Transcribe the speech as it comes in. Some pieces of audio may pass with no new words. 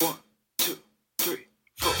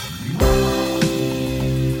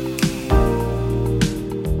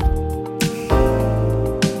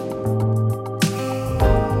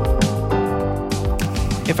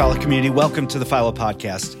Philo community. Welcome to the Philo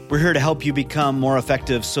podcast. We're here to help you become more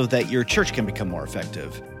effective so that your church can become more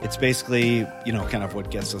effective. It's basically, kind of what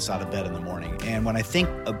gets us out of bed in the morning. And when I think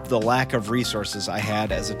of the lack of resources I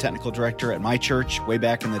had as a technical director at my church way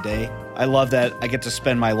back in the day, I love that I get to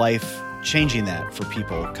spend my life changing that for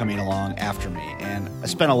people coming along after me. And I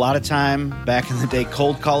spent a lot of time back in the day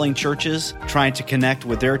cold calling churches, trying to connect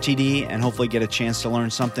with their TD and hopefully get a chance to learn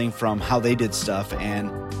something from how they did stuff. And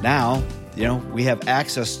now, we have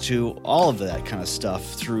access to all of that kind of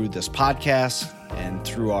stuff through this podcast and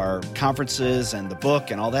through our conferences and the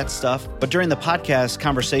book and all that stuff. But during the podcast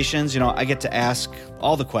conversations, I get to ask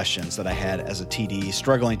all the questions that I had as a TD,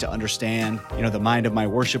 struggling to understand, the mind of my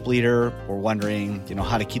worship leader, or wondering,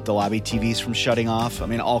 how to keep the lobby TVs from shutting off. I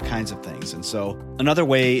mean, all kinds of things. And so another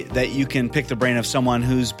way that you can pick the brain of someone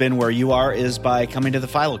who's been where you are is by coming to the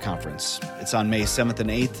Philo conference. It's on May 7th and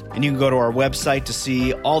 8th. And you can go to our website to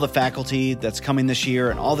see all the faculty that's coming this year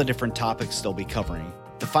and all the different topics they'll be covering.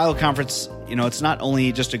 The Philo conference, it's not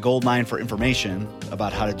only just a gold mine for information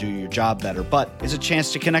about how to do your job better, but it's a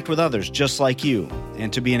chance to connect with others just like you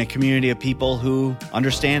and to be in a community of people who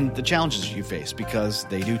understand the challenges you face because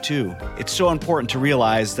they do too. It's so important to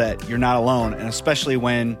realize that you're not alone, and especially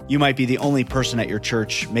when you might be the only person at your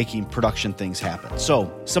church making production things happen.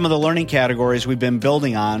 So some of the learning categories we've been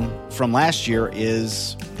building on from last year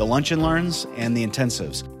is the lunch and learns and the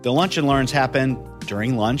intensives. The lunch and learns happen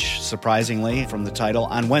during lunch, surprisingly, from the title,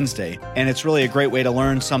 on Wednesday. And it's really a great way to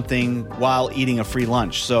learn something while eating a free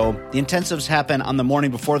lunch. So the intensives happen on the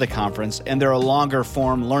morning before the conference, and they're a longer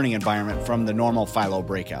form learning environment from the normal Philo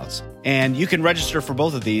breakouts. And you can register for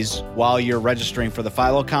both of these while you're registering for the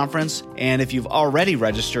Philo conference. And if you've already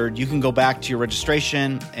registered, you can go back to your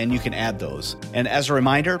registration and you can add those. And as a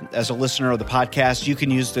reminder, as a listener of the podcast, you can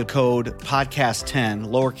use the code podcast10,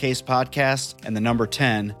 lowercase podcast, and the number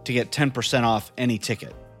 10 to get 10% off any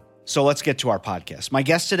ticket. So let's get to our podcast. My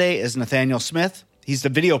guest today is Nathaniel Smith. He's the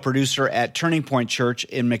video producer at Turning Point Church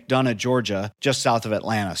in McDonough, Georgia, just south of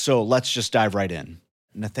Atlanta. So let's just dive right in.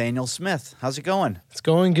 Nathaniel Smith, how's it going? It's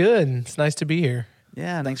going good. It's nice to be here.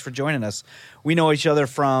 Yeah, thanks for joining us. We know each other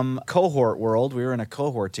from cohort world. We were in a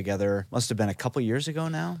cohort together, must have been a couple years ago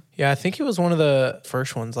now. Yeah, I think it was one of the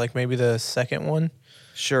first ones, like maybe the second one.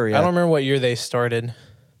 Sure, yeah. I don't remember what year they started.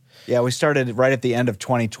 Yeah, we started right at the end of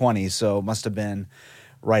 2020, so it must have been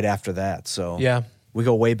right after that. So yeah. We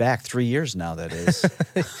go way back 3 years now, that is.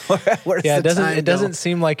 Yeah, it doesn't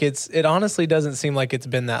seem like it honestly doesn't seem like it's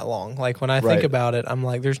been that long. Like when I think about it, I'm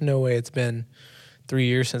like, there's no way it's been 3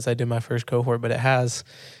 years since I did my first cohort, but it has.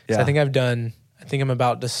 Yeah. So I think I'm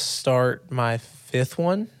about to start my fifth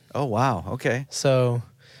one. Oh, wow. Okay. So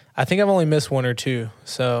I think I've only missed one or two.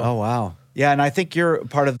 So. Oh, wow. Yeah, and I think you're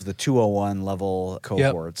part of the 201 level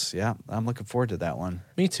cohorts. Yep. Yeah, I'm looking forward to that one.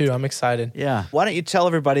 Me too. I'm excited. Yeah. Why don't you tell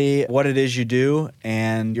everybody what it is you do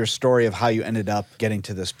and your story of how you ended up getting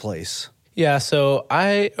to this place? Yeah, so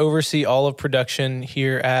I oversee all of production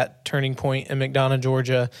here at Turning Point in McDonough,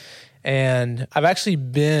 Georgia. And I've actually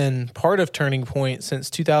been part of Turning Point since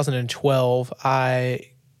 2012.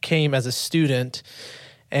 I came as a student.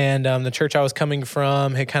 And the church I was coming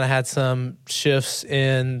from had kind of had some shifts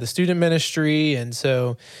in the student ministry. And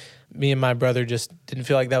so me and my brother just didn't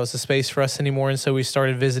feel like that was the space for us anymore. And so we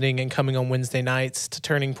started visiting and coming on Wednesday nights to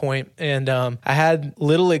Turning Point. And I had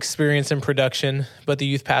little experience in production, but the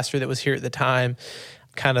youth pastor that was here at the time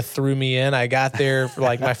kind of threw me in. I got there for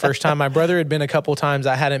like my first time. My brother had been a couple times.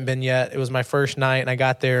 I hadn't been yet. It was my first night. And I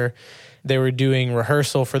got there. They were doing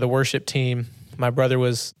rehearsal for the worship team. My brother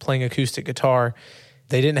was playing acoustic guitar.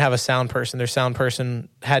 They didn't have a sound person. Their sound person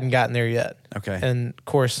hadn't gotten there yet. Okay. And of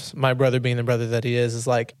course, my brother being the brother that he is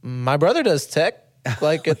like, my brother does tech,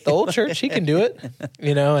 like at the old church, he can do it,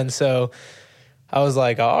 And so I was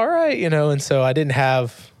like, all right, and so I didn't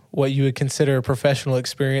have what you would consider a professional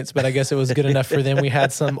experience, but I guess it was good enough for them. We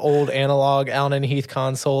had some old analog Allen and Heath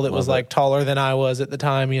console that was like taller than I was at the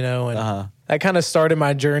time, and that kind of started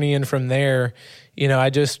my journey. And from there,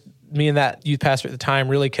 me and that youth pastor at the time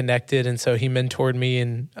really connected, and so he mentored me,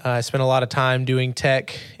 and I spent a lot of time doing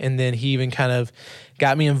tech, and then he even kind of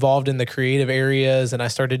got me involved in the creative areas, and I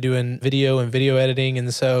started doing video and video editing,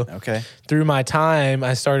 and so through my time,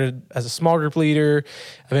 I started as a small group leader.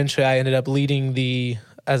 Eventually, I ended up leading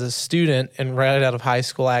as a student, and right out of high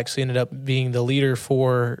school, I actually ended up being the leader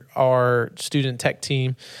for our student tech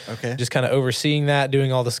team. Okay. Just kind of overseeing that,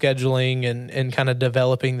 doing all the scheduling and kind of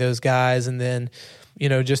developing those guys, and then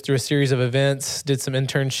just through a series of events, did some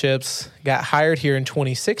internships, got hired here in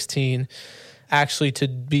 2016, actually to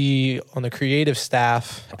be on the creative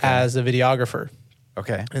staff as a videographer.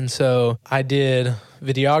 Okay. And so I did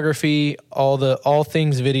videography. All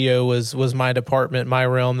things video was my department, my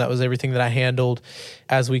realm. That was everything that I handled.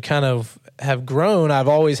 As we kind of have grown, I've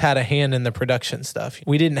always had a hand in the production stuff.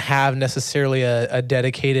 We didn't have necessarily a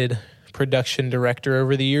dedicated production director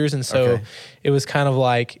over the years. And so it was kind of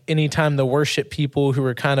like anytime the worship people who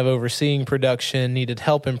were kind of overseeing production needed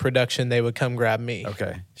help in production, they would come grab me.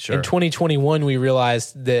 Okay, sure. In 2021, we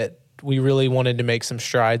realized that we really wanted to make some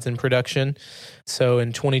strides in production. So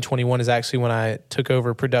in 2021 is actually when I took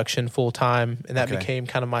over production full time, and that became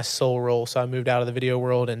kind of my sole role. So I moved out of the video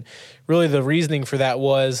world, and really the reasoning for that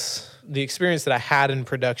was the experience that I had in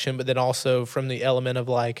production, but then also from the element of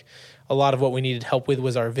like a lot of what we needed help with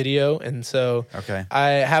was our video. And so I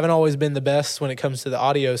haven't always been the best when it comes to the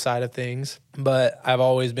audio side of things, but I've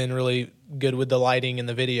always been really good with the lighting and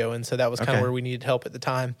the video. And so that was kind of where we needed help at the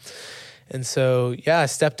time. And so, yeah, I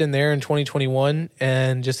stepped in there in 2021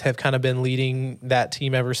 and just have kind of been leading that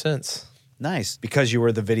team ever since. Nice. Because you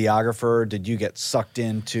were the videographer, did you get sucked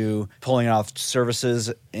into pulling off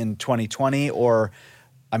services in 2020? Or,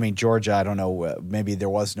 I mean, Georgia, I don't know, maybe there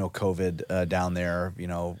was no COVID down there, you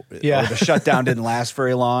know, or the shutdown didn't last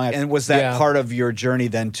very long. And was that part of your journey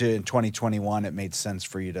then to in 2021, it made sense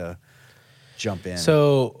for you to jump in?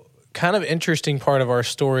 So kind of interesting part of our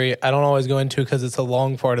story, I don't always go into because it's a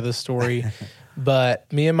long part of the story, but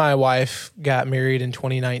me and my wife got married in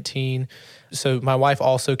 2019. So my wife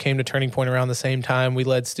also came to Turning Point around the same time. We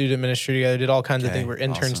led student ministry together, did all kinds of things. We're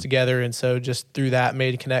interns together. And so just through that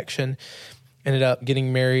made a connection, ended up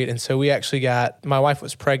getting married. And so we actually my wife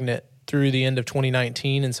was pregnant through the end of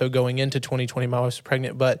 2019. And so going into 2020, my wife was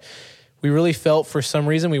pregnant, but we really felt for some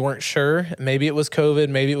reason, we weren't sure. Maybe it was COVID,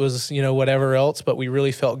 maybe it was, you know, whatever else, but we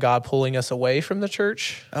really felt God pulling us away from the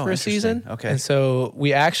church for a season. Okay. And so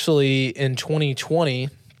we actually, in 2020,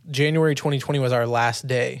 January 2020 was our last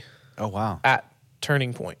day. Oh, wow. At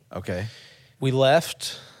Turning Point. Okay. We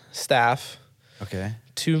left staff. Okay.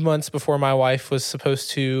 2 months before my wife was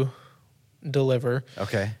supposed to deliver.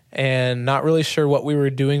 Okay. And not really sure what we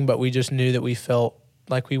were doing, but we just knew that we felt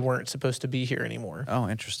like we weren't supposed to be here anymore. Oh,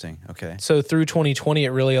 interesting. Okay. So through 2020, it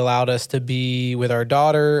really allowed us to be with our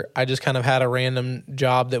daughter. I just kind of had a random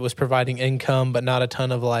job that was providing income, but not a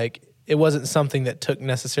ton of it wasn't something that took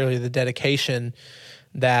necessarily the dedication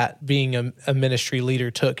that being a ministry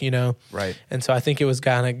leader took, you know? Right. And so I think it was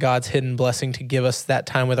kind of God's hidden blessing to give us that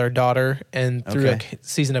time with our daughter. And through a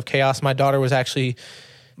season of chaos, my daughter was actually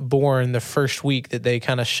born the first week that they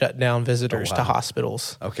kind of shut down visitors to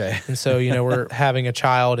hospitals. Okay. And so, you know, we're having a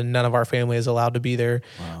child and none of our family is allowed to be there,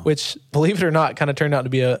 which, believe it or not, kind of turned out to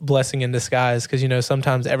be a blessing in disguise because, you know,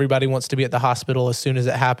 sometimes everybody wants to be at the hospital as soon as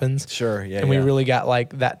it happens. Sure, yeah. And we really got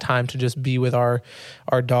that time to just be with our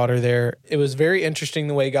daughter there. It was very interesting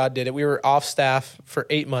the way God did it. We were off staff for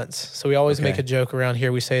 8 months. So we always make a joke around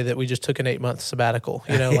here. We say that we just took an 8-month sabbatical,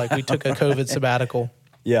 you know, we took a COVID sabbatical.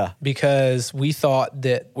 Yeah. Because we thought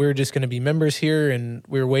that we were just going to be members here and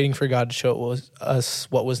we were waiting for God to show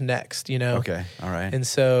us what was next, you know? Okay. All right. And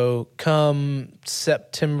so come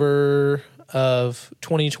September of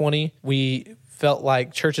 2020, we felt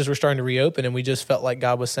like churches were starting to reopen and we just felt like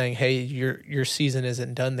God was saying, hey, your season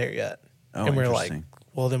isn't done there yet. Oh, and we're like,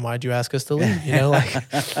 well, then why'd you ask us to leave? You know,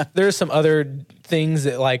 there's some other things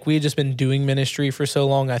that we had just been doing ministry for so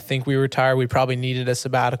long. I think we were tired. We probably needed a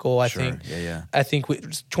sabbatical. I think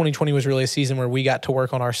 2020 was really a season where we got to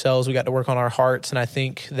work on ourselves. We got to work on our hearts. And I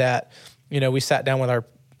think that, you know, we sat down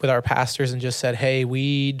with our pastors and just said, hey,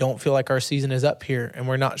 we don't feel like our season is up here and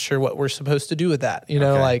we're not sure what we're supposed to do with that, you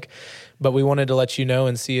know, but we wanted to let you know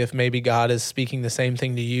and see if maybe God is speaking the same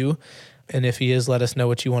thing to you. And if he is, let us know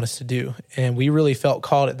what you want us to do. And we really felt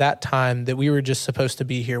called at that time that we were just supposed to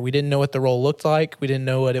be here. We didn't know what the role looked like. We didn't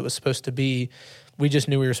know what it was supposed to be. We just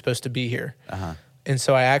knew we were supposed to be here. And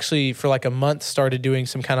so I actually, for a month, started doing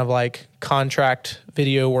some kind of contract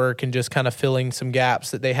video work and just kind of filling some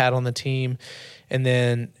gaps that they had on the team. And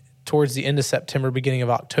then towards the end of September, beginning of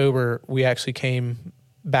October, we actually came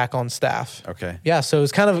back on staff. Okay. Yeah, so it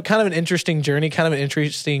was kind of an interesting journey, kind of an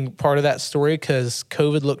interesting part of that story because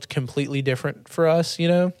COVID looked completely different for us, you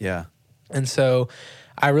know? Yeah. And so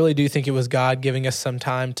I really do think it was God giving us some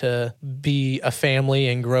time to be a family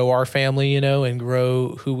and grow our family, you know, and grow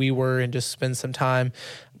who we were and just spend some time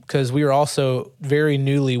because we were also very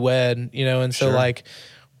newlywed, you know, and so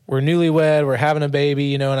we're newlywed, we're having a baby,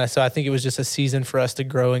 you know, and so I think it was just a season for us to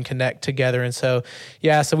grow and connect together. And so,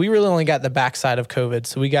 so we really only got the backside of COVID.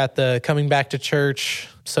 So we got the coming back to church,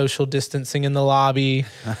 social distancing in the lobby,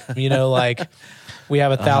 you know, we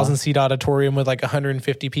have a 1,000-seat auditorium with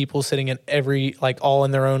 150 people sitting in every, all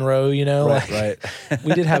in their own row, you know, right.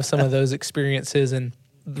 we did have some of those experiences. And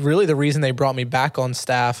really the reason they brought me back on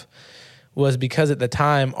staff was because at the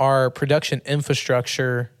time our production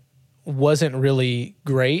infrastructure wasn't really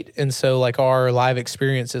great. And so like our live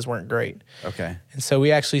experiences weren't great. Okay. And so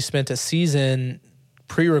we actually spent a season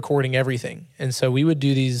pre-recording everything. And so we would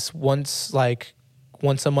do these once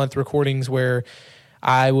a month recordings where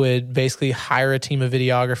I would basically hire a team of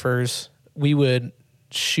videographers. We would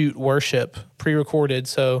shoot worship pre-recorded.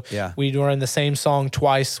 So we'd run the same song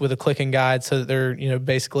twice with a click and guide so that they're,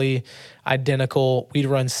 basically identical. We'd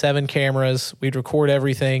run 7 cameras. We'd record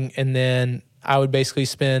everything. And then I would basically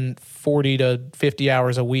spend 40 to 50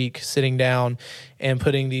 hours a week sitting down and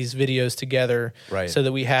putting these videos together so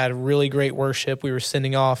that we had really great worship. We were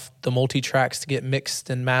sending off the multi-tracks to get mixed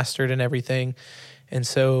and mastered and everything. And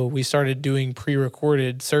so we started doing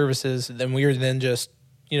pre-recorded services. Then we were then just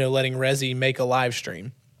letting Resi make a live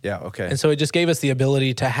stream. Yeah, okay. And so it just gave us the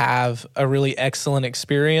ability to have a really excellent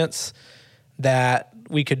experience that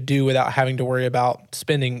we could do without having to worry about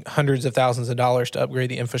spending hundreds of thousands of dollars to upgrade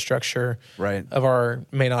the infrastructure of our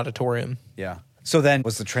main auditorium. Yeah. So then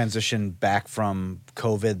was the transition back from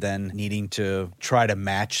COVID then needing to try to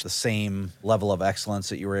match the same level of excellence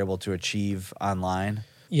that you were able to achieve online?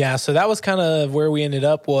 Yeah, so that was kind of where we ended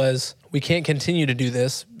up was we can't continue to do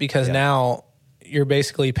this because now you're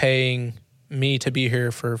basically paying me to be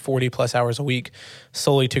here for 40 plus hours a week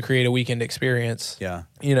solely to create a weekend experience. Yeah.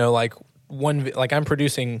 I'm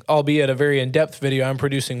producing, albeit a very in-depth video, I'm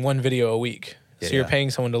producing one video a week. So you're paying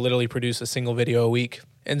someone to literally produce a single video a week.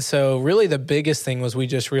 And so really the biggest thing was we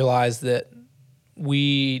just realized that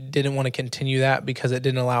we didn't want to continue that because it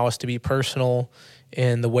didn't allow us to be personal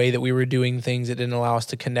in the way that we were doing things. It didn't allow us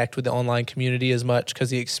to connect with the online community as much because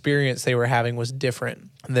the experience they were having was different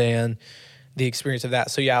than the experience of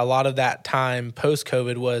that. So a lot of that time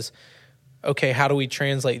post-COVID was, okay, how do we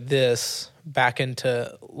translate this back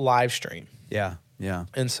into live stream? Yeah.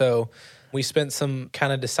 And so we spent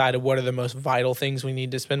decided what are the most vital things we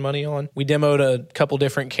need to spend money on. We demoed a couple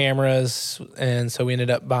different cameras, and so we ended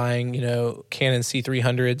up buying, Canon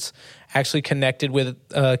C300s. Actually connected with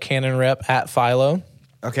a Canon rep at Philo.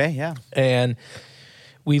 Okay, yeah. And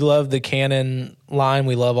we love the Canon line.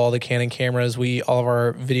 We love all the Canon cameras. All of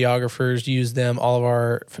our videographers use them. All of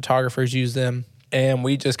our photographers use them. And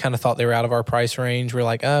we just kind of thought they were out of our price range. We're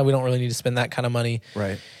like, we don't really need to spend that kind of money.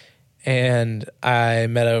 Right. And I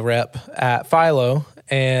met a rep at Philo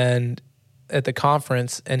and at the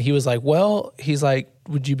conference, and he was like,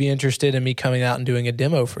 would you be interested in me coming out and doing a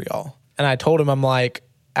demo for y'all? And I told him, I'm like,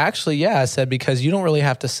 actually, yeah. I said, because you don't really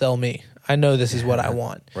have to sell me. I know this is what I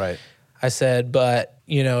want. Right. I said, but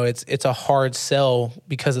it's a hard sell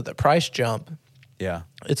because of the price jump. Yeah.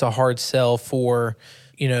 It's a hard sell for,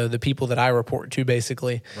 the people that I report to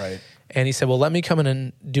basically. Right. And he said, well, let me come in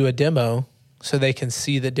and do a demo so they can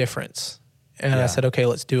see the difference. And I said, okay,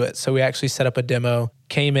 let's do it. So we actually set up a demo,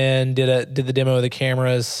 came in, did the demo of the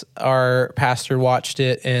cameras. Our pastor watched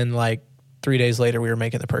it, and 3 days later we were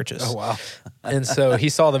making the purchase. Oh, wow. And so he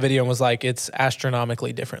saw the video and was like, it's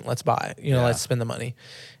astronomically different. Let's buy it. Let's spend the money.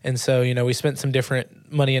 And so, we spent some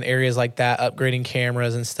different money in areas like that, upgrading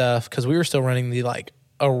cameras and stuff, because we were still running the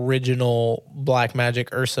original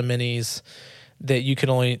Blackmagic Ursa Minis that you could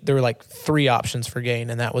there were 3 options for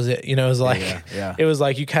gain, and that was it. It was it was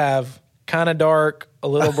like you have kind of dark, a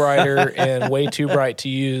little brighter, and way too bright to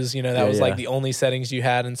use. That was the only settings you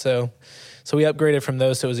had. And so we upgraded from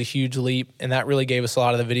those. So it was a huge leap, and that really gave us a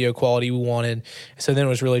lot of the video quality we wanted. So then it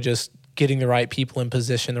was really just getting the right people in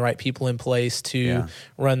position, the right people in place to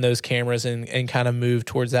run those cameras and kind of move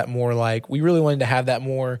towards that more we really wanted to have that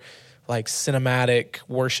more cinematic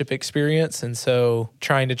worship experience. And so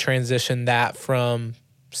trying to transition that from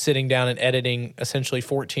sitting down and editing essentially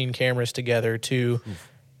 14 cameras together to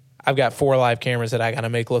I've got 4 live cameras that I got to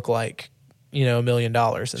make look like, $1 million.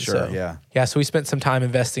 And so we spent some time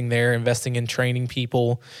investing in training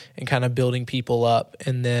people and kind of building people up.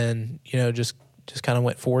 And then, just kind of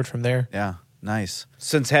went forward from there. Yeah. Nice.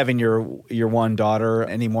 Since having your one daughter,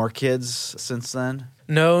 any more kids since then?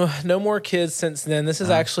 No more kids since then. This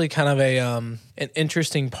is actually kind of an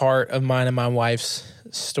interesting part of mine and my wife's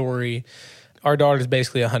story. Our daughter's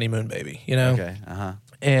basically a honeymoon baby, Okay.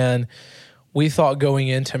 And we thought going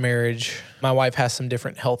into marriage, my wife has some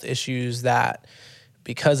different health issues that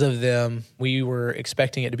because of them, we were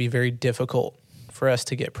expecting it to be very difficult for us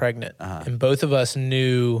to get pregnant. And both of us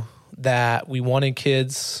knew that we wanted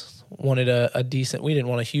kids, wanted a decent, we didn't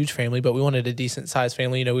want a huge family, but we wanted a decent sized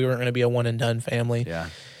family. We weren't going to be a one and done family. Yeah.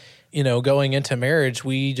 Going into marriage,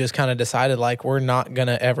 we just kind of decided we're not going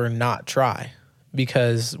to ever not try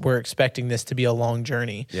because we're expecting this to be a long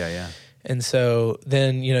journey. Yeah. And so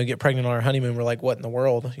then, get pregnant on our honeymoon. We're like, what in the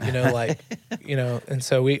world? And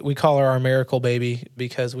so we call her our miracle baby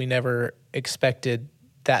because we never expected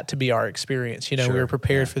that to be our experience. We were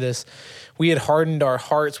prepared for this. We had hardened our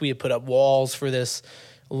hearts. We had put up walls for this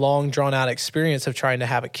long drawn out experience of trying to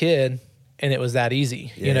have a kid. And it was that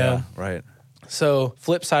easy, Right. So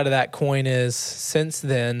flip side of that coin is since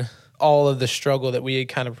then, all of the struggle that we had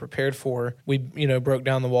kind of prepared for, we, broke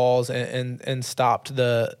down the walls and stopped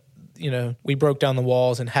we broke down the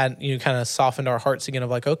walls and had, kind of softened our hearts again of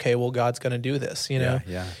like, okay, well, God's going to do this,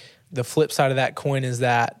 Yeah. The flip side of that coin is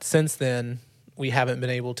that since then, we haven't been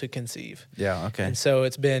able to conceive. Yeah. Okay. And so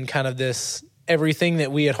it's been kind of this, everything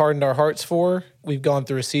that we had hardened our hearts for, we've gone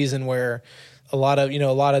through a season where a lot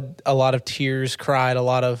of tears cried, a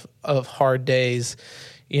lot of hard days,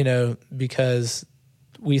 because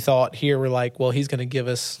we thought here we're like, well, he's going to give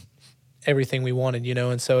us everything we wanted,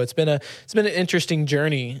 and so it's been an interesting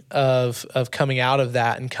journey of coming out of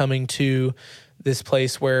that and coming to this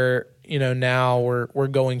place where now we're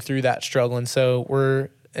going through that struggle, and so we're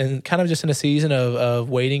kind of just in a season of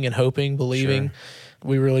waiting and hoping, believing. Sure.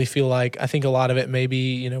 We really feel like, I think a lot of it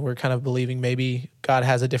maybe, we're kind of believing maybe God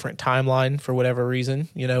has a different timeline for whatever reason.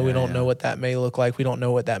 We don't know what that may look like. We don't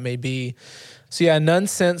know what that may be. So yeah, none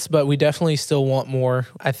since, but we definitely still want more.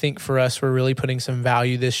 I think for us, we're really putting some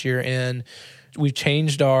value this year in. We've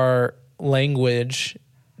changed our language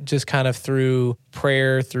just kind of through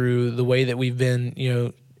prayer, through the way that we've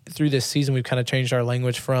been, through this season, we've kind of changed our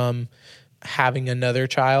language from having another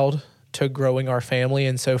child to growing our family.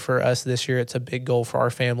 And so for us this year, it's a big goal for our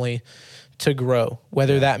family to grow,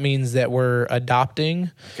 whether that means that we're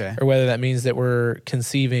adopting or whether that means that we're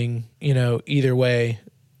conceiving, either way,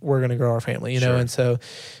 we're going to grow our family, Sure. And so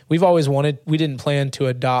we've always we didn't plan to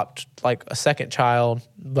adopt like a second child,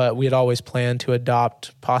 but we had always planned to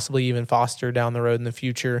adopt, possibly even foster down the road in the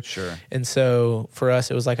future. Sure. And so for us,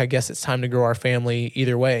 it was like, I guess it's time to grow our family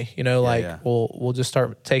either way, we'll just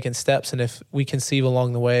start taking steps. And if we conceive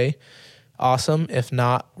along the way, awesome. If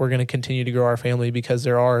not, we're going to continue to grow our family because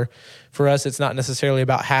for us, it's not necessarily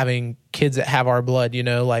about having kids that have our blood,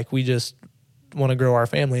 we just want to grow our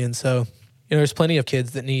family. And so, there's plenty of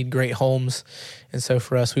kids that need great homes. And so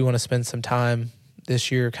for us, we want to spend some time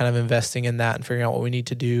this year kind of investing in that and figuring out what we need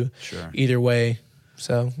to do either way.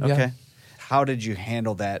 So, yeah. Okay. How did you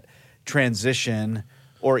handle that transition,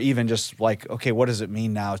 or even just like, okay, what does it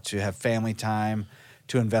mean now to have family time,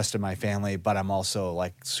 to invest in my family, but I'm also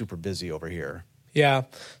like super busy over here? Yeah.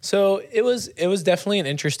 So it was definitely an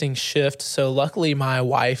interesting shift. So luckily my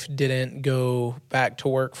wife didn't go back to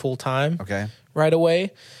work full time right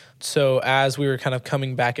away. So as we were kind of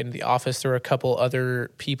coming back into the office, there were a couple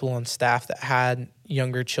other people on staff that had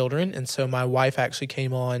younger children. And so my wife actually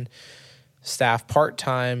came on staff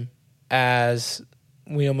part-time as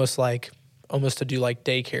we almost to do like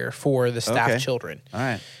daycare for the staff children. All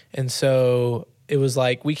right. And so it was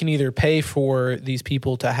like, we can either pay for these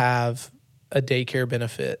people to have a daycare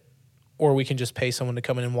benefit, or we can just pay someone to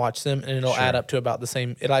come in and watch them, and it'll add up to about the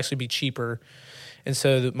same. It'll actually be cheaper. And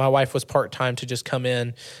so my wife was part-time to just come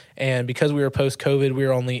in. And because we were post-COVID, we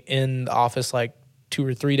were only in the office like 2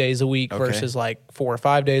 or 3 days a week versus like 4 or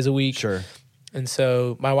 5 days a week. Sure. And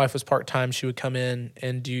so my wife was part-time. She would come in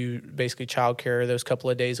and do basically childcare those couple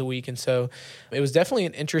of days a week. And so it was definitely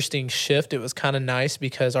an interesting shift. It was kind of nice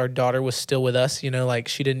because our daughter was still with us,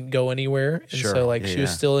 she didn't go anywhere. And so she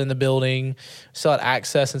was still in the building, still had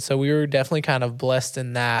access. And so we were definitely kind of blessed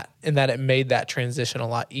in that it made that transition a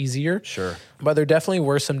lot easier. Sure. But there definitely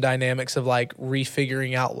were some dynamics of like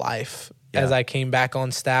refiguring out life as I came back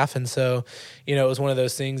on staff. And so, it was one of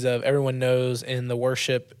those things of everyone knows in the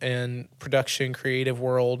worship and production creative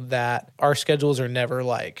world that our schedules are never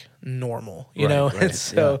like normal, you know? Right. And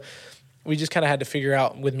so we just kind of had to figure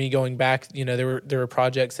out, with me going back, there were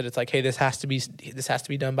projects that it's like, hey, this has to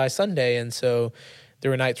be done by Sunday. And so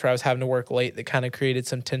there were nights where I was having to work late that kind of created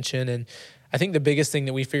some tension. And I think the biggest thing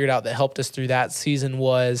that we figured out that helped us through that season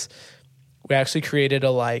was we actually created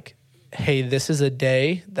hey, this is a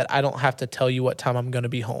day that I don't have to tell you what time I'm going to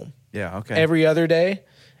be home. Yeah, okay. Every other day,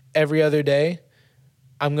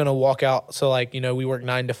 I'm going to walk out. So we work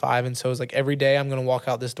 9 to 5. And so it's like every day I'm going to walk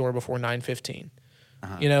out this door before 9:15.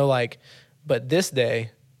 But this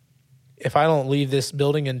day, if I don't leave this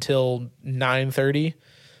building until 9:30,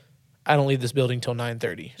 I don't leave this building till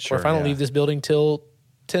 9:30. Sure, or if I don't leave this building till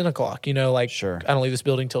 10 o'clock, I don't leave this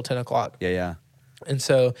building till 10 o'clock. Yeah. And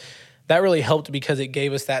so that really helped because it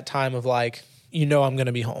gave us that time of like, I'm going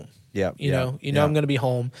to be home. Yeah. I'm going to be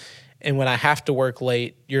home. And when I have to work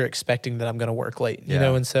late, you're expecting that I'm going to work late, you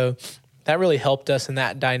know? And so that really helped us in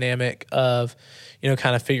that dynamic of,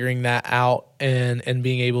 kind of figuring that out and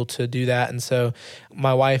being able to do that. And so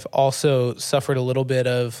my wife also suffered a little bit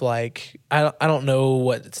of like, I don't know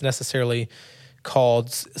what it's necessarily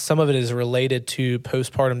called. Some of it is related to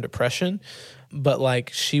postpartum depression, but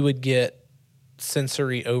like she would get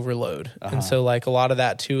sensory overload. And so like a lot of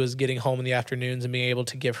that too is getting home in the afternoons and being able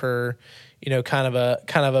to give her, kind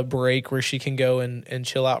of a break where she can go and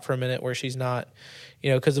chill out for a minute, where she's not,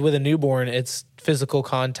 because with a newborn, it's physical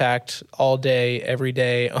contact all day, every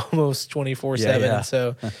day, almost 24/7. Yeah. And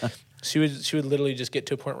so she would literally just get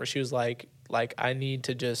to a point where she was like, I need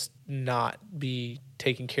to just not be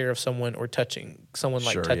taking care of someone or touching someone,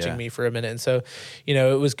 like touching me for a minute. And so,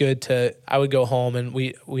 it was good I would go home, and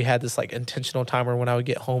we had this like intentional time where when I would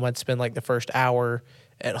get home, I'd spend like the first hour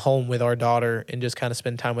at home with our daughter and just kind of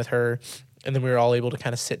spend time with her. And then we were all able to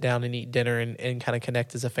kind of sit down and eat dinner and kind of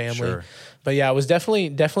connect as a family. Sure. But yeah, it was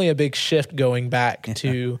definitely a big shift going back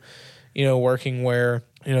to, working where,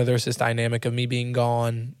 there's this dynamic of me being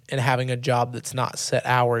gone and having a job that's not set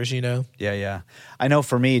hours, Yeah. I know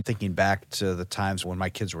for me, thinking back to the times when my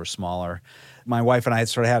kids were smaller, my wife and I had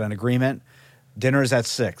sort of had an agreement. Dinner is at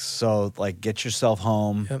 6, so like get yourself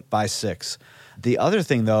home by 6. The other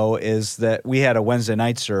thing, though, is that we had a Wednesday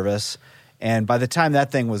night service, and by the time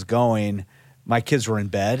that thing was going, my kids were in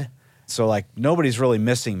bed. So like nobody's really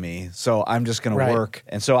missing me. So I'm just going to work.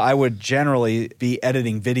 And so I would generally be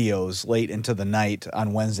editing videos late into the night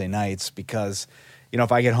on Wednesday nights because,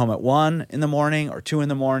 if I get home at 1 in the morning or 2 in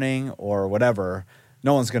the morning or whatever,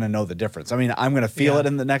 no one's going to know the difference. I mean, I'm going to feel it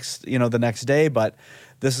in the next day, but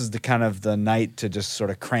this is the kind of the night to just sort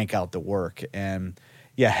of crank out the work. And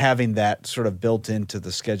having that sort of built into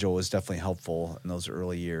the schedule was definitely helpful in those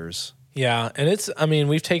early years. Yeah, and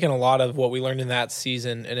we've taken a lot of what we learned in that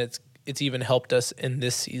season, and it's even helped us in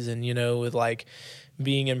this season, with like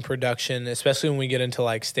being in production, especially when we get into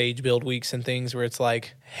like stage build weeks and things where it's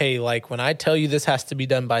like, hey, like when I tell you this has to be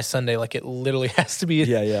done by Sunday, like it literally has to be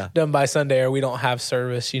done by Sunday or we don't have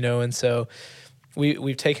service, and so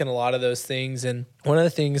we've taken a lot of those things. And one of the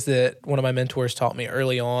things that one of my mentors taught me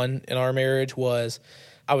early on in our marriage was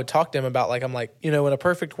I would talk to him about like, I'm like, in a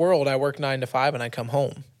perfect world, I work 9 to 5 and I come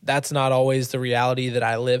home. That's not always the reality that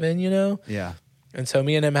I live in, Yeah. And so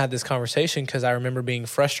me and him had this conversation because I remember being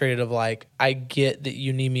frustrated of like, I get that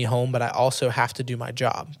you need me home, but I also have to do my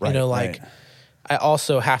job. Right, I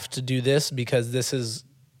also have to do this because this is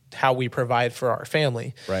how we provide for our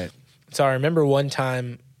family. Right. So I remember one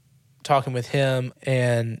time talking with him,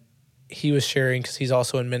 and he was sharing, because he's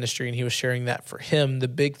also in ministry, and he was sharing that for him, the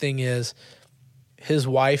big thing is his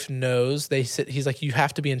wife knows he's like, you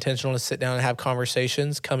have to be intentional to sit down and have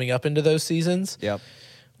conversations coming up into those seasons. Yep.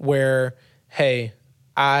 Where, hey,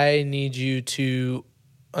 I need you to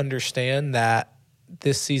understand that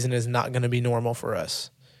this season is not going to be normal for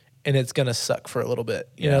us, and it's going to suck for a little bit.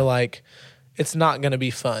 Like it's not going to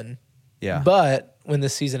be fun. Yeah. But when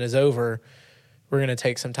this season is over, we're going to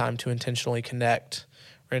take some time to intentionally connect.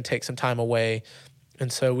 We're going to take some time away.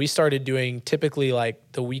 And so we started doing typically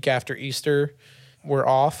like the week after Easter, we're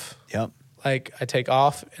off. Yep. Like I take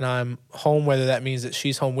off and I'm home, whether that means that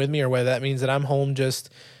she's home with me or whether that means that I'm home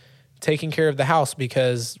just taking care of the house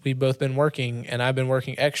because we've both been working and I've been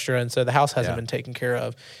working extra. And so the house hasn't been taken care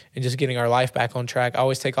of, and just getting our life back on track. I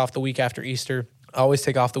always take off the week after Easter. I always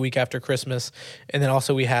take off the week after Christmas. And then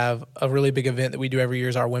also we have a really big event that we do every year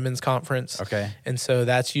is our women's conference. Okay. And so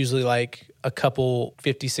that's usually like a couple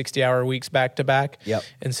 50, 60-hour weeks back to back. Yep.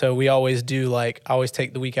 And so we always do I always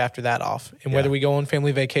take the week after that off. And whether we go on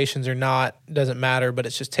family vacations or not, doesn't matter, but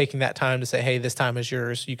it's just taking that time to say, hey, this time is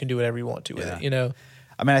yours. You can do whatever you want to with it,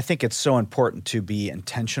 I mean, I think it's so important to be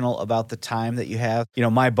intentional about the time that you have.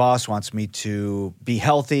 My boss wants me to be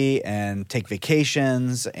healthy and take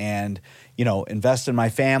vacations and, invest in my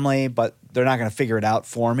family, but they're not going to figure it out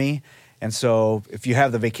for me. And so if you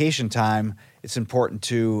have the vacation time, it's important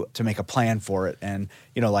to make a plan for it. And,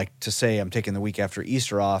 like to say I'm taking the week after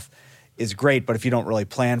Easter off is great, but if you don't really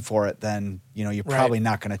plan for it, then, you're probably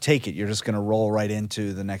not going to take it. You're just going to roll right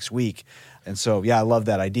into the next week. And so, I love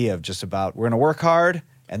that idea of just about we're going to work hard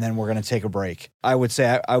and then we're going to take a break. I would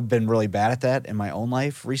say I've been really bad at that in my own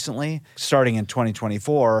life recently. Starting in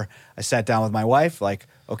 2024, I sat down with my wife, like,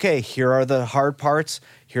 okay, here are the hard parts.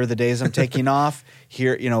 Here are the days I'm taking off.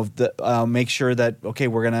 Here, make sure that, okay,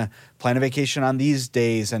 we're going to plan a vacation on these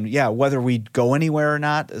days. And whether we go anywhere or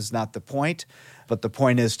not is not the point. But the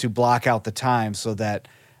point is to block out the time so that,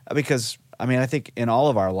 because, I think in all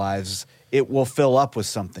of our lives, it will fill up with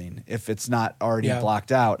something if it's not already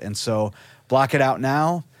blocked out. And so block it out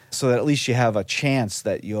now so that at least you have a chance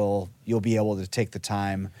that you'll be able to take the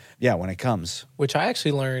time, when it comes. Which I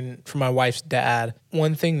actually learned from my wife's dad.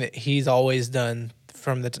 One thing that he's always done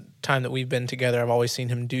from the time that we've been together, I've always seen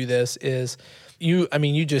him do this, is you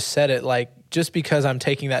just said it, like, just because I'm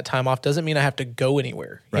taking that time off doesn't mean I have to go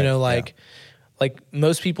anywhere. Right. Like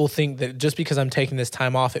most people think that just because I'm taking this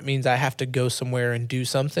time off, it means I have to go somewhere and do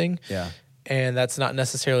something. Yeah. And that's not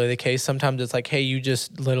necessarily the case. Sometimes it's like, hey, you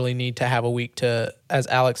just literally need to have a week to, as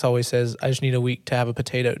Alex always says, I just need a week to have a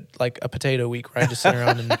potato week where I just sit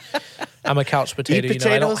around and I'm a couch potato. Eat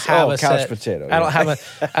potatoes? I don't have a couch set, potato. I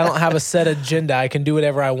don't have a set agenda. I can do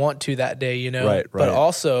whatever I want to that day, Right. But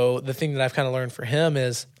also the thing that I've kind of learned for him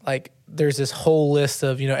is, like, there's this whole list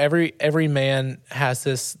of, every man has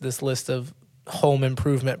this list of home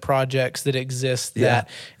improvement projects that exist, that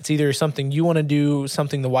it's either something you want to do,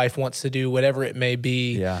 something the wife wants to do, whatever it may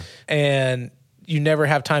be. Yeah. And you never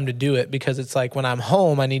have time to do it because it's like, when I'm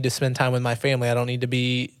home, I need to spend time with my family. I don't need to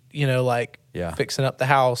be, fixing up the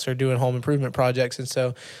house or doing home improvement projects. And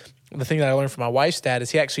so the thing that I learned from my wife's dad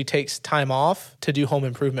is he actually takes time off to do home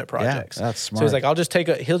improvement projects. Yeah, that's smart. So he's like,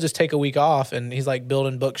 he'll just take a week off, and he's like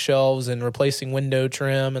building bookshelves and replacing window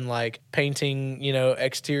trim and like painting,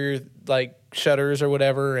 exterior like shutters or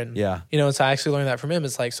whatever. And, and so I actually learned that from him.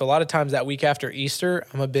 It's like, so a lot of times that week after Easter,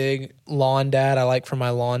 I'm a big lawn dad. I like for my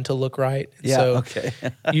lawn to look right. And okay.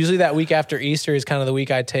 Usually that week after Easter is kind of the week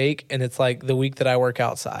I take, and it's like the week that I work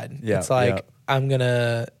outside. Yeah, it's like, I'm going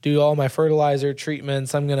to do all my fertilizer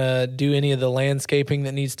treatments. I'm going to do any of the landscaping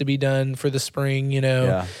that needs to be done for the spring,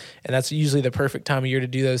 And that's usually the perfect time of year to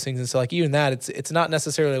do those things. And so, like, even that, it's not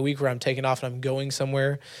necessarily a week where I'm taking off and I'm going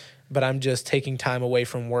somewhere, but I'm just taking time away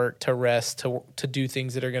from work to rest, to do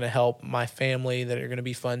things that are going to help my family, that are going to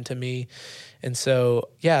be fun to me. And so,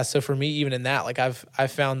 so for me, even in that, like,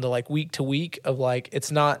 I've found the, like, week to week of, like,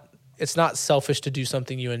 it's not selfish to do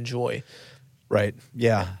something you enjoy. Right.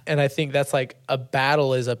 Yeah. And I think that's like a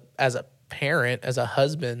battle as a parent, as a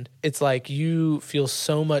husband. It's like you feel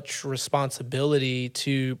so much responsibility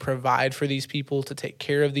to provide for these people, to take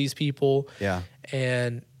care of these people. Yeah.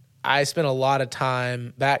 And I spent a lot of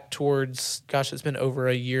time back towards, it's been over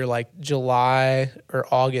a year, like July or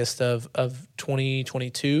August of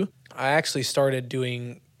 2022. I actually started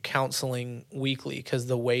doing counseling weekly because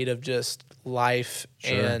the weight of just life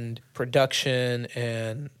and production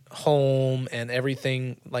and home and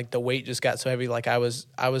everything, like the weight just got so heavy. Like I was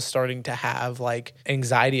starting to have like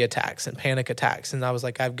anxiety attacks and panic attacks, and I was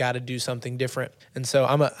like, I've got to do something different. And so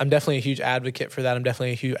I'm definitely a huge advocate for that. I'm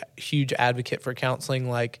definitely a huge advocate for counseling.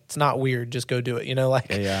 Like, it's not weird, just go do it.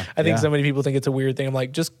 I think so many people think it's a weird thing. I'm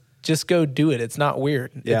like, just go do it. It's not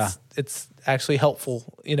weird. It's actually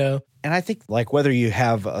helpful, And I think, like, whether you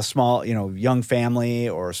have a small, young family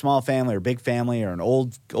or a small family or big family or an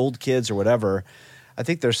old kids or whatever, I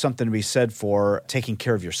think there's something to be said for taking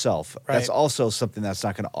care of yourself. Right. That's also something that's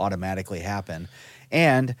not going to automatically happen.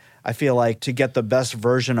 And I feel like to get the best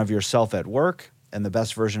version of yourself at work and the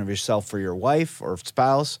best version of yourself for your wife or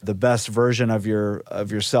spouse, the best version of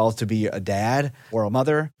yourself to be a dad or a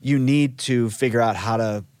mother, you need to figure out how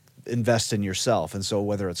to invest in yourself. And so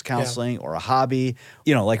whether it's counseling or a hobby,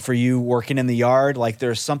 like for you working in the yard, like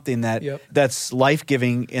there's something that's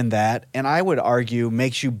life-giving in that. And I would argue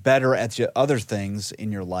makes you better at other things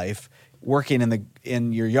in your life. Working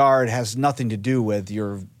in your yard has nothing to do with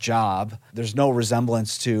your job. There's no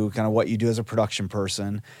resemblance to kind of what you do as a production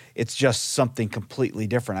person. It's just something completely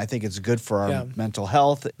different. I think it's good for our mental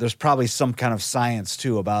health. There's probably some kind of science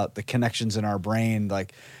too about the connections in our brain,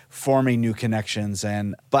 like forming new connections.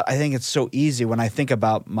 But I think it's so easy when I think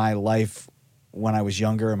about my life when I was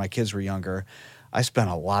younger and my kids were younger. I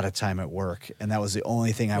spent a lot of time at work, and that was the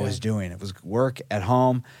only thing I was doing. It was work at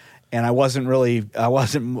home. And I wasn't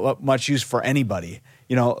much use for anybody,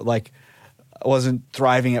 like I wasn't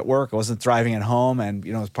thriving at work. I wasn't thriving at home. And,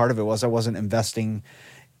 as part of it was I wasn't investing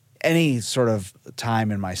any sort of time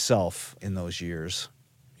in myself in those years.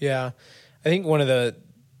 Yeah. I think one of the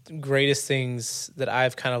greatest things that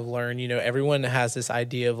I've kind of learned, everyone has this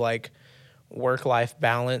idea of like work-life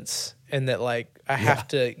balance, and that like I have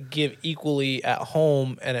to give equally at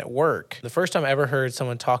home and at work. The first time I ever heard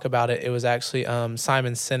someone talk about it, it was actually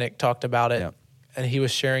Simon Sinek talked about it. And he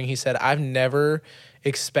was sharing, he said, I've never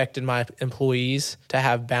expected my employees to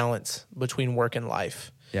have balance between work and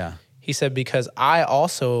life. Yeah. He said, because I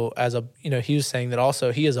also, he was saying that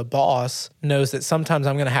also he as a boss knows that sometimes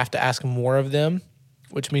I'm going to have to ask more of them,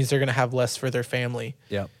 which means they're going to have less for their family.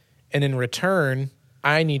 Yeah. And in return,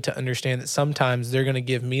 I need to understand that sometimes they're going to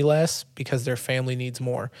give me less because their family needs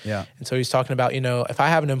more. Yeah. And so he's talking about, if I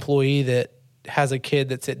have an employee that has a kid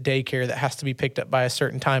that's at daycare that has to be picked up by a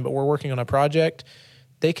certain time, but we're working on a project,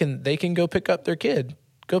 they can go pick up their kid.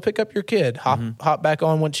 Go pick up your kid. Hop back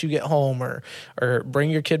on once you get home, or bring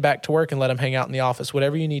your kid back to work and let them hang out in the office.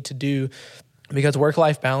 Whatever you need to do, because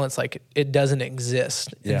work-life balance, like, it doesn't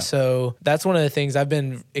exist. Yeah. And so that's one of the things. I've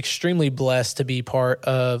been extremely blessed to be part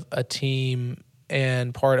of a team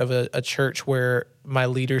and part of a church where my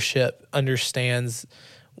leadership understands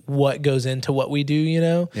what goes into what we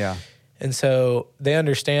do, Yeah. And so they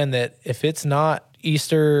understand that if it's not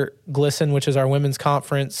Easter Glisten, which is our women's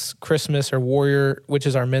conference, Christmas or Warrior, which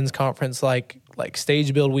is our men's conference, like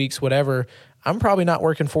stage build weeks, whatever, I'm probably not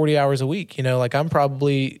working 40 hours a week. Like, I'm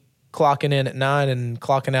probably clocking in at 9 and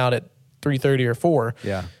clocking out at 3:30 or 4.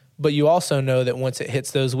 Yeah. But you also know that once it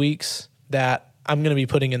hits those weeks, that I'm going to be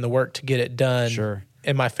putting in the work to get it done. Sure.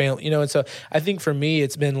 And my family, and so I think for me,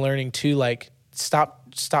 it's been learning to, like, stop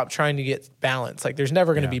trying to get balance. Like, there's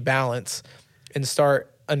never going to be balance, and start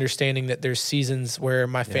understanding that there's seasons where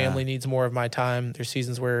my family needs more of my time. There's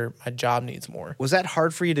seasons where my job needs more. Was that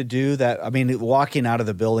hard for you to do that? I mean, walking out of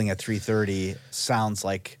the building at 3:30 sounds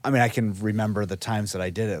like, I mean, I can remember the times that I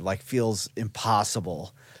did it, like, feels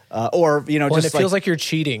impossible. Or, and it feels like you're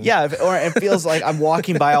cheating. Yeah. Or it feels like I'm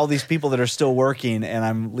walking by all these people that are still working and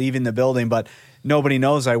I'm leaving the building, but nobody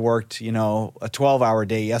knows I worked, a 12-hour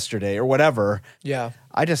day yesterday or whatever. Yeah.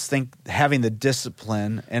 I just think having the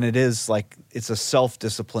discipline, and it is like, it's a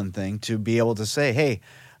self-discipline thing to be able to say, hey,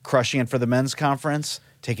 crushing it for the men's conference,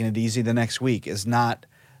 taking it easy the next week is not,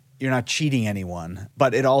 you're not cheating anyone,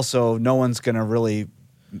 but it also, no one's going to really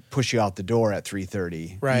push you out the door at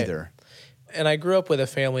 3:30 either. And I grew up with a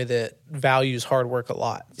family that values hard work a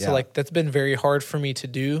lot. Yeah. So, like, that's been very hard for me to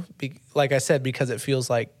do. Like I said, because it feels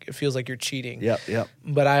like you're cheating. Yep.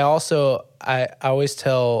 But I always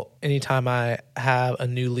tell, anytime I have a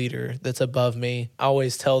new leader that's above me, I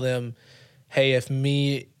always tell them, hey, if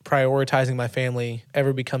me prioritizing my family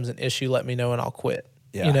ever becomes an issue, let me know and I'll quit.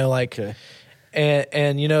 Yeah. Okay.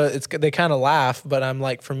 And they kind of laugh, but I'm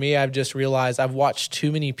like, for me, I've just realized I've watched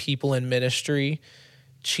too many people in ministry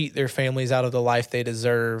cheat their families out of the life they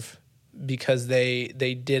deserve because they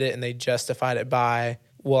did it and they justified it by,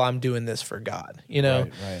 well, I'm doing this for God,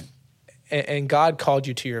 Right. And God called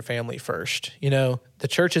you to your family first. The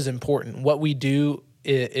church is important. What we do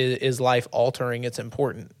is life altering. It's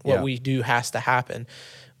important. What we do has to happen.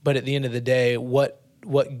 But at the end of the day, what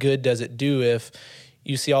good does it do if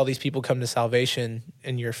you see all these people come to salvation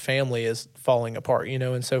and your family is falling apart,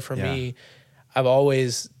 And so for me, I've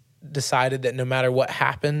always decided that no matter what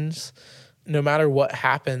happens,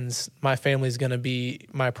 my family's going to be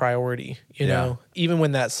my priority, even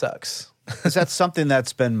when that sucks. Is that something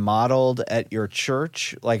that's been modeled at your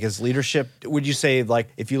church? Like, as leadership, would you say, like,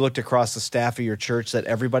 if you looked across the staff of your church, that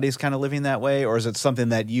everybody's kind of living that way? Or is it something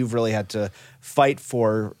that you've really had to fight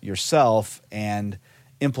for yourself and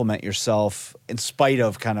implement yourself in spite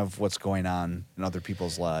of kind of what's going on in other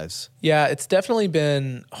people's lives? Yeah, it's definitely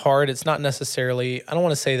been hard. It's not necessarily, I don't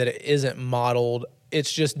want to say that it isn't modeled.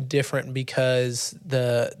 It's just different because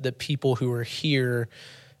the people who are here,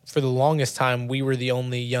 for the longest time, we were the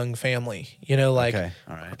only young family. Okay.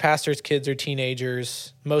 All right. Our pastor's kids are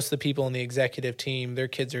teenagers. Most of the people on the executive team, their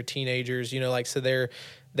kids are teenagers, so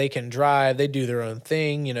they can drive, they do their own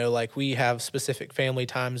thing, like, we have specific family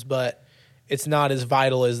times, but it's not as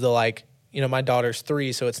vital as my daughter's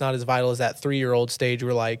 3, so it's not as vital as that 3-year-old stage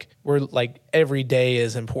where we're every day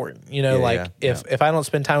is important. If I don't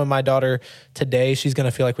spend time with my daughter today, she's going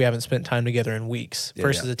to feel like we haven't spent time together in weeks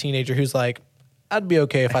versus a teenager who's like, I'd be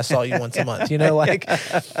okay if I saw you once a month,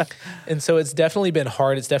 and so it's definitely been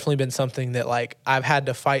hard. It's definitely been something that I've had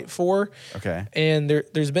to fight for. Okay. And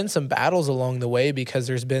there's been some battles along the way because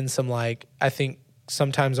there's been some I think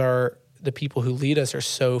sometimes the people who lead us are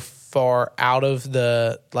so far out of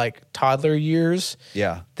the toddler years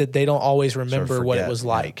that they don't always remember what it was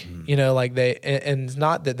like. And it's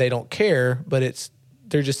not that they don't care, but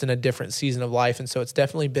they're just in a different season of life. And so it's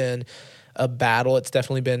definitely been a battle. It's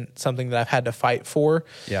definitely been something that I've had to fight for.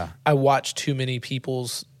 Yeah. I watch too many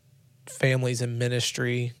people's families in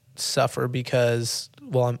ministry suffer because,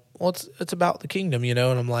 it's about the kingdom, and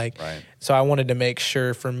I'm like, right. So I wanted to make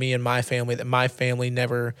sure for me and my family that my family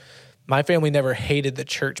never hated the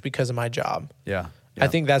church because of my job. Yeah. I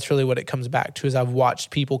think that's really what it comes back to is I've watched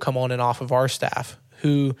people come on and off of our staff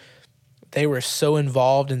who they were so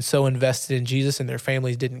involved and so invested in Jesus and their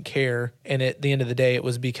families didn't care. And at the end of the day, it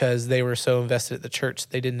was because they were so invested at the church,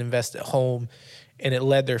 they didn't invest at home, and it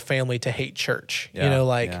led their family to hate church,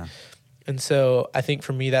 And And so I think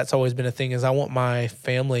for me, that's always been a thing is I want my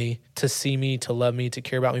family to see me, to love me, to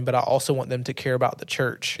care about me, but I also want them to care about the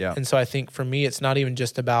church. Yeah. And so I think for me, it's not even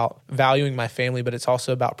just about valuing my family, but it's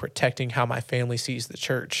also about protecting how my family sees the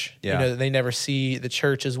church. Yeah. You know, they never see the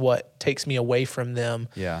church as what takes me away from them.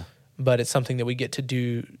 Yeah. But it's something that we get to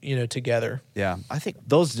do, you know, together. Yeah. I think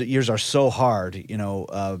those years are so hard, you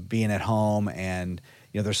know, being at home and,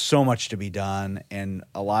 you know, there's so much to be done, and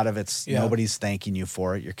a lot of it's nobody's thanking you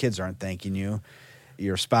for it. Your kids aren't thanking you.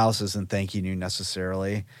 Your spouse isn't thanking you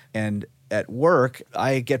necessarily. And at work,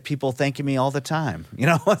 I get people thanking me all the time. You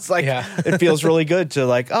know, it's like it feels really good to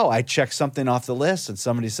like, oh, I checked something off the list and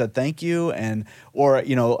somebody said thank you, and or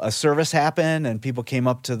you know, a service happened and people came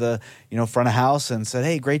up to the front of house and said,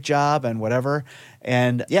 hey, great job and whatever.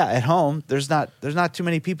 And yeah, at home, there's not too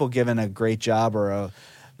many people giving a great job or a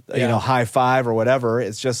high five or whatever.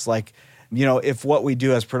 It's just like, you know, if what we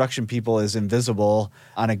do as production people is invisible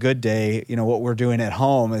on a good day, you know, what we're doing at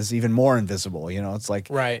home is even more invisible. You know, it's like,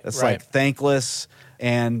 like thankless.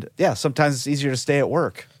 And yeah, sometimes it's easier to stay at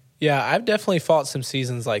work. Yeah, I've definitely fought some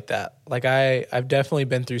seasons like that. Like I've definitely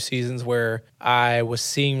been through seasons where I was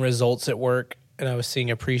seeing results at work and I was seeing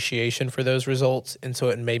appreciation for those results. And so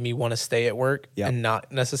it made me want to stay at work and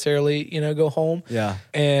not necessarily, you know, go home. Yeah.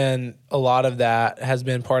 And a lot of that has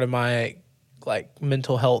been part of my like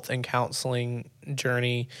mental health and counseling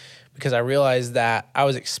journey, because I realized that I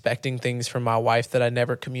was expecting things from my wife that I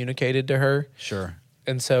never communicated to her. Sure.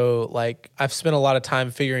 And so like I've spent a lot of time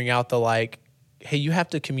figuring out the like, hey, you have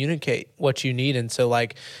to communicate what you need. And so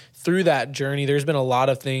like through that journey, there's been a lot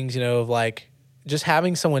of things, you know, of like, just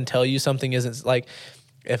having someone tell you something isn't like,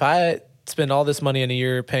 if I spend all this money in a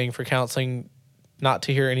year paying for counseling, not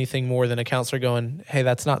to hear anything more than a counselor going, hey,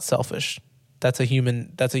 that's not selfish. That's a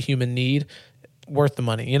human need, worth the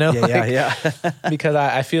money, you know? Yeah. Because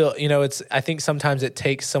I feel, you know, I think sometimes it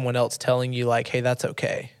takes someone else telling you like, hey, that's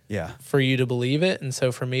okay. Yeah. For you to believe it. And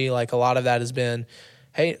so for me, like a lot of that has been,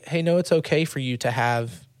 hey, no, it's okay for you to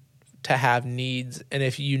have needs. And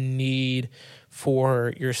if you need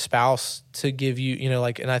for your spouse to give you, you know,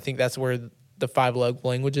 like, and I think that's where the 5 love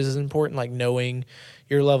languages is important, like knowing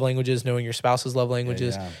your love languages, knowing your spouse's love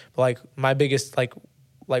languages. Yeah. But like my biggest, like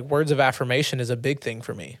words of affirmation is a big thing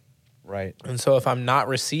for me. Right. And so if I'm not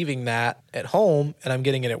receiving that at home and I'm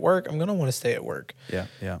getting it at work, I'm going to want to stay at work. Yeah.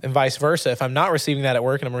 And vice versa. If I'm not receiving that at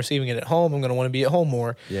work and I'm receiving it at home, I'm going to want to be at home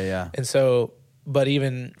more. Yeah. And so, but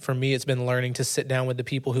even for me, it's been learning to sit down with the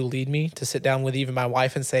people who lead me, to sit down with even my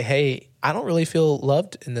wife and say, hey, I don't really feel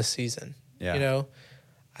loved in this season. Yeah. You know,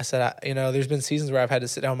 I said, you know, there's been seasons where I've had to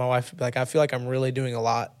sit down with my wife and be like, I feel like I'm really doing a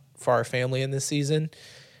lot for our family in this season.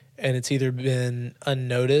 And it's either been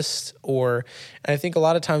unnoticed and I think a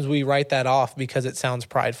lot of times we write that off because it sounds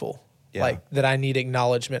prideful. Yeah. Like that I need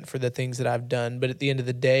acknowledgement for the things that I've done. But at the end of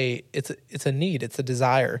the day, it's a need, it's a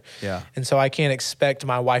desire. Yeah. And so I can't expect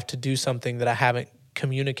my wife to do something that I haven't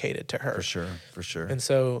communicated to her. For sure. And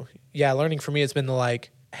so, yeah, learning for me, it's been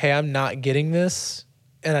like, hey, I'm not getting this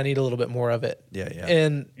and I need a little bit more of it. Yeah.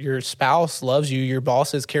 And your spouse loves you, your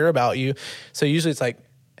bosses care about you. So usually it's like,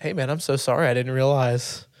 hey man, I'm so sorry, I didn't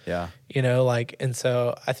realize. Yeah. You know, like, and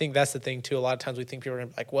so I think that's the thing too. A lot of times we think people are gonna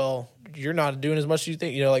be like, well, you're not doing as much as you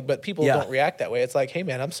think, you know, like, but people don't react that way. It's like, hey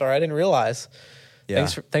man, I'm sorry, I didn't realize. Yeah.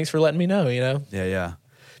 Thanks for letting me know, you know? Yeah.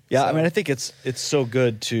 So, I mean, I think it's so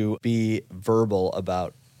good to be verbal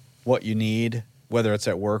about what you need, whether it's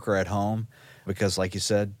at work or at home, because like you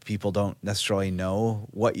said, people don't necessarily know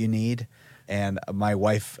what you need. And my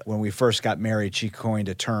wife, when we first got married, she coined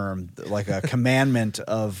a term, like a commandment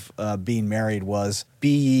of being married was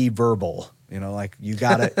be ye verbal. You know, like you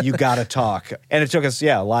gotta talk. And it took us,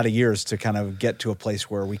 a lot of years to kind of get to a place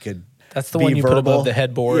where we could. That's the one you put above the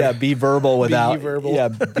headboard. Yeah, be verbal without. Be verbal. Yeah,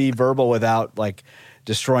 be verbal without like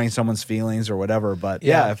destroying someone's feelings or whatever. But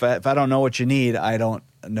if I don't know what you need, I don't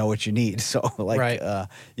know what you need. So like,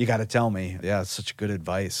 you got to tell me. Yeah, it's such good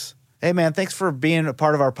advice. Hey, man, thanks for being a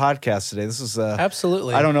part of our podcast today. This is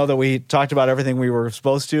absolutely. I don't know that we talked about everything we were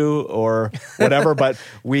supposed to or whatever, but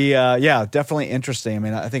we, definitely interesting. I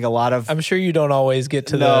mean, I think a lot of. I'm sure you don't always get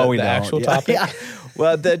to the actual topic. Yeah.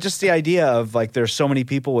 Well, just the idea of like there's so many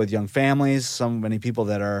people with young families, so many people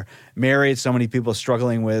that are married, so many people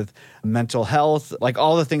struggling with mental health. Like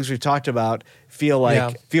all the things we've talked about feel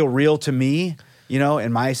real to me, you know,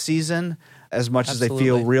 in my season. As much as they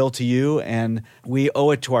feel real to you. And we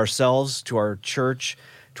owe it to ourselves, to our church,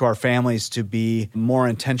 to our families to be more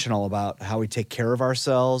intentional about how we take care of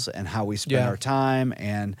ourselves and how we spend our time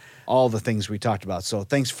and all the things we talked about. So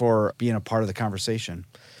thanks for being a part of the conversation.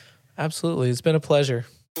 Absolutely. It's been a pleasure.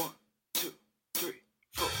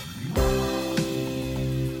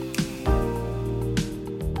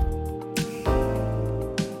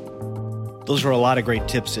 Those were a lot of great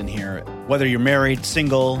tips in here. Whether you're married,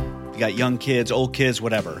 single, you got young kids, old kids,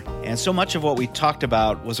 whatever. And so much of what we talked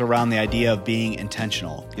about was around the idea of being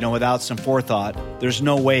intentional. Without some forethought, there's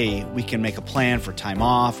no way we can make a plan for time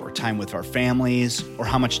off or time with our families or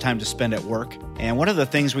how much time to spend at work. And one of the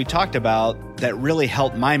things we talked about that really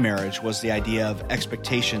helped my marriage was the idea of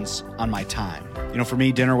expectations on my time. For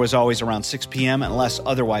me, dinner was always around 6 p.m. unless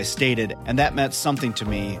otherwise stated, and that meant something to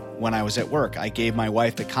me when I was at work. I gave my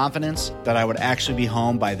wife the confidence that I would actually be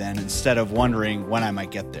home by then instead of wondering when I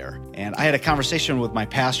might get there. And I had a conversation with my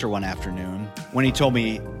pastor one afternoon when he told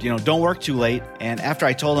me, don't work too late. And after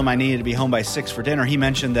I told him I needed to be home by 6 for dinner, he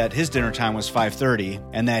mentioned that his dinner time was 5:30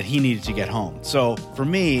 and that he needed to get home. So for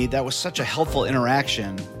me, that was such a helpful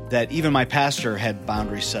interaction that even my pastor had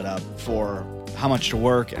boundaries set up for how much to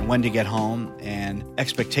work and when to get home and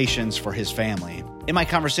expectations for his family. In my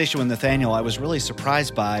conversation with Nathaniel, I was really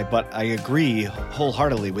surprised by, but I agree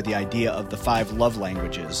wholeheartedly with the idea of the 5 love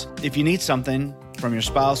languages. If you need something from your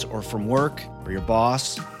spouse or from work or your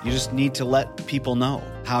boss, you just need to let people know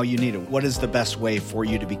how you need it. What is the best way for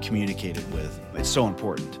you to be communicated with? It's so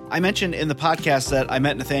important. I mentioned in the podcast that I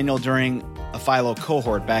met Nathaniel during a Philo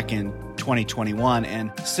cohort back in 2021.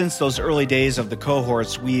 And since those early days of the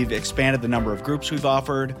cohorts, we've expanded the number of groups we've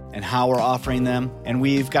offered and how we're offering them. And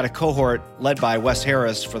we've got a cohort led by Wes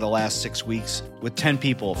Harris for the last 6 weeks with 10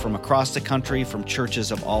 people from across the country from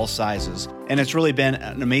churches of all sizes. And it's really been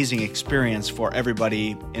an amazing experience for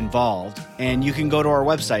everybody involved. And you can go to our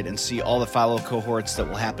website and see all the Philo cohorts that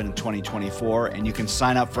will happen in 2024. And you can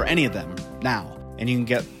sign up for any of them now. And you can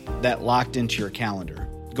get that locked into your calendar.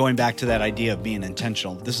 Going back to that idea of being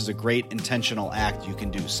intentional, this is a great intentional act you can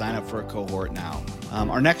do. Sign up for a cohort now.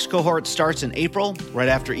 Our next cohort starts in April, right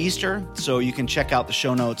after Easter, so you can check out the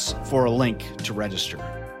show notes for a link to register.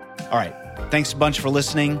 All right, thanks a bunch for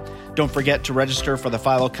listening. Don't forget to register for the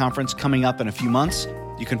Philo Conference coming up in a few months.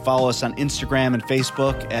 You can follow us on Instagram and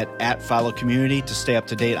Facebook at Philo Community to stay up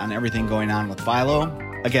to date on everything going on with Philo.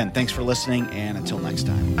 Again, thanks for listening, and until next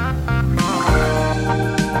time.